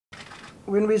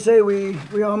when we say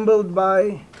we're humbled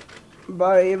by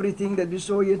everything that we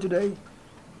saw here today,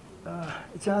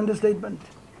 it's an understatement.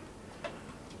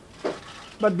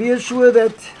 But be assured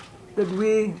that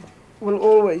we will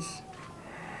always,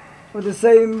 with the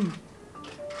same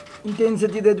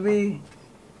intensity that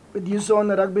you saw on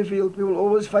the rugby field, we will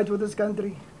always fight for this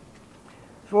country.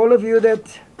 For all of you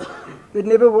that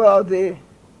never were out there,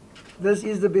 this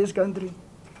is the best country.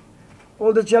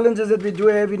 All the challenges that we do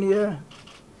have in here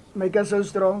make us so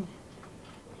strong.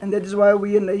 And that is why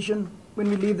we are a nation when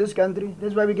we leave this country.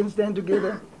 That's why we can stand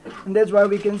together. And that's why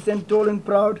we can stand tall and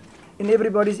proud. And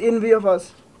everybody's envy of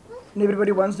us. And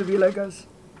everybody wants to be like us.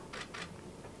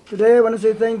 Today I want to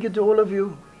say thank you to all of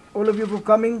you for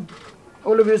coming,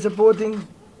 all of you supporting,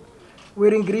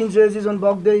 wearing green jerseys on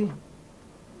Bokke Day,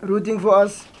 rooting for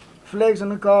us, flags on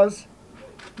the cars,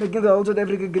 making the whole South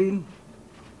Africa green.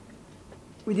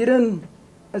 We didn't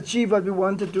achieve what we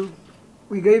wanted to.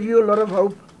 We gave you a lot of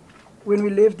hope when we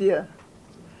left here.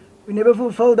 We never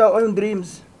fulfilled our own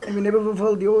dreams, and we never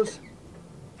fulfilled yours.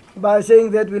 By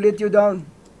saying that, we let you down.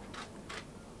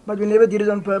 But we never did it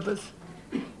on purpose.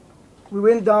 We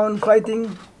went down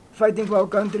fighting for our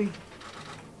country.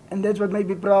 And that's what made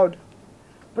me proud.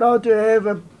 Proud to have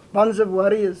a bunch of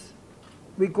warriors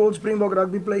we call Springbok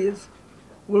rugby players.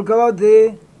 Will go out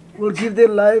there, will give their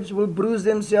lives, will bruise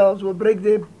themselves, will break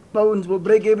their bones, will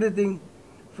break everything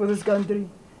for this country.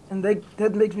 And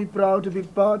that makes me proud to be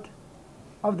part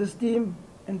of this team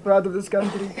and proud of this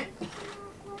country.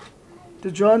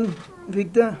 To John,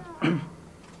 Victor,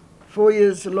 4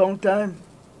 years, a long time.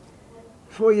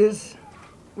 4 years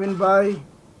went by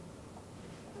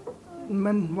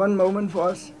in one moment for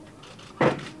us.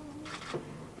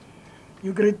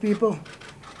 You're great people.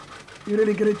 You're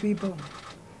really great people.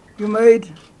 You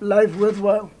made life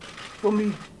worthwhile for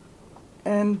me.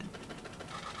 And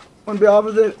on behalf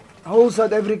of the whole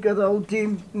South Africa, the whole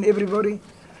team, and everybody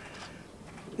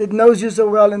that knows you so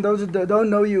well and those that don't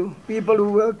know you, people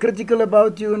who were critical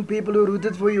about you and people who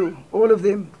rooted for you, all of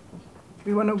them,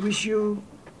 we want to wish you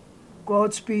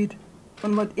Godspeed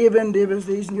on whatever endeavors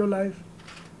there is in your life.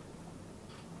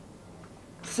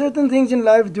 Certain things in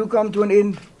life do come to an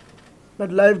end,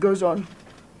 but life goes on.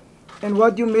 And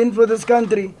what you meant for this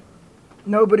country,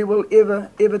 nobody will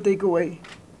ever take away.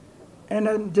 And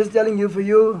I'm just telling you, for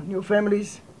you and your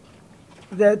families,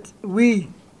 that we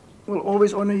will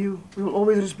always honor you, we will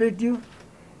always respect you,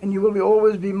 and you will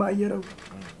always be my hero.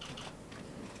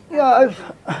 Yeah,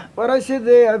 what I said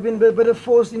there, I've been a bit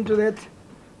forced into that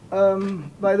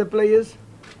by the players.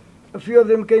 A few of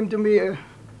them came to me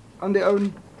on their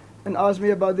own and asked me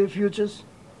about their futures.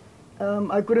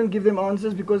 I couldn't give them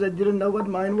answers because I didn't know what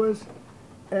mine was.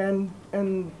 And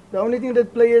the only thing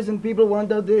that players and people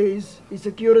want out there is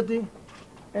security,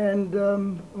 and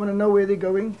want to know where they're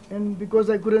going. And because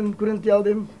I couldn't tell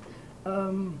them,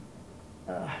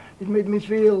 it made me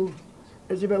feel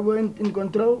as if I weren't in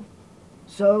control.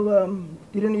 So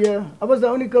didn't hear. I was the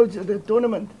only coach at the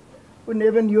tournament who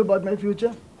never knew about my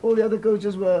future. All the other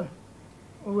coaches were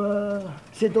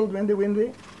settled when they went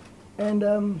there.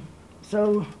 And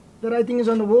so the writing is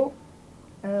on the wall.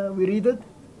 We read it,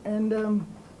 and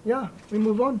yeah, we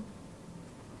move on.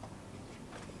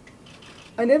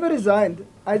 I never resigned.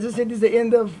 I just said it's the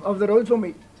end of the road for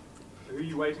me. So who are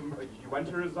you waiting? Do you want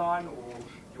to resign or do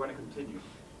you want to continue?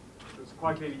 It's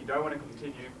quite clear you don't want to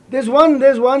continue. There's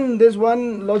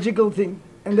one logical thing,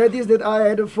 and that is that I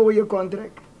had a 4-year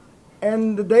contract.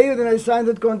 And the day that I signed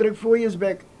that contract 4 years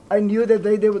back, I knew that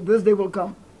this day will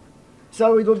come.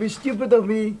 So it will be stupid of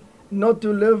me not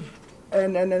to live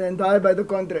and die by the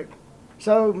contract.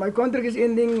 So my contract is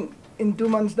ending in 2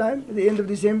 months' time, at the end of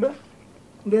December.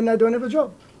 And then I don't have a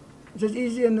job. It's as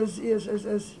easy and as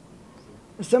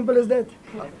simple as that.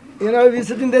 You know, if you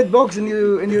sit in that box and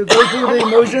you go through the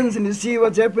emotions and you see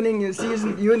what's happening, you see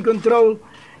you're in control,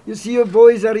 you see your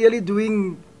boys are really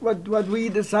doing what we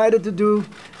decided to do.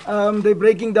 They're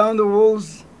breaking down the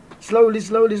walls slowly,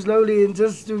 and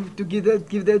just to give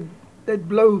that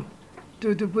blow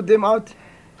to put them out.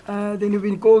 Then you've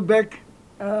been called back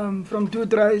from 2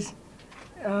 tries.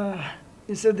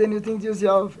 You sit there and you think to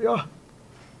yourself, yeah,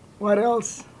 what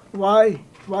else? Why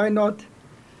not?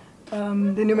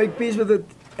 Then you make peace with it,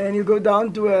 and you go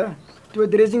down to a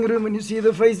dressing room and you see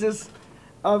the faces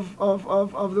of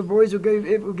the boys who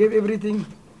gave everything.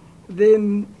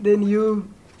 Then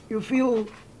you feel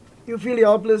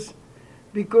helpless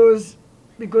because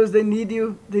they need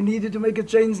you to make a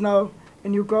change now,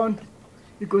 and you can't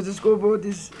because the scoreboard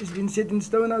is been set in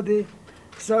stone out there.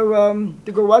 So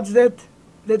to go watch that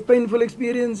painful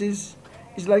experience is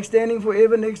like standing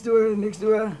forever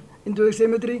into a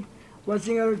cemetery,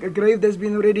 watching a grave that's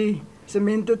been already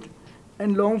cemented,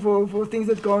 and long for things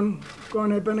that can't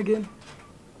happen again.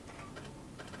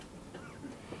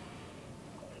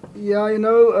 Yeah, you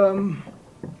know,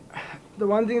 the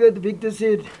one thing that Victor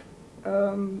said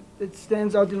that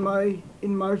stands out in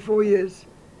my 4 years,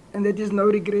 and that is no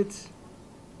regrets.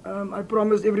 I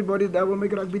promised everybody that I will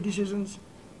make rugby decisions.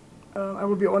 I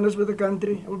will be honest with the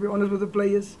country. I will be honest with the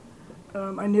players.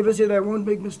 I never said I won't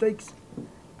make mistakes,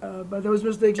 but those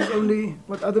mistakes is only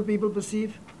what other people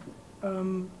perceive.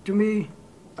 To me,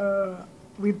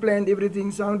 we planned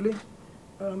everything soundly.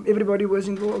 Everybody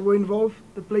were involved.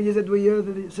 The players that were here,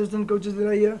 the assistant coaches that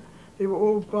are here, they were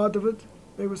all part of it.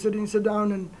 They were sit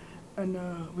down, and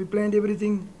we planned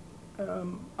everything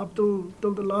up till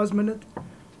the last minute.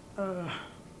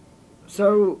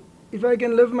 So if I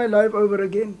can live my life over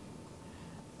again,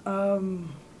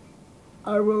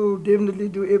 I will definitely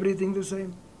do everything the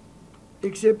same,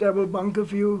 except I will bunk a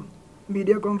few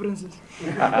media conferences.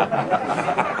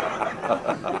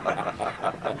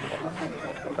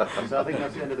 So I think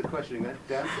that's the end of the questioning then.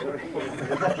 Dan, sorry.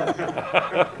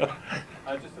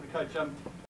 Just for the coach,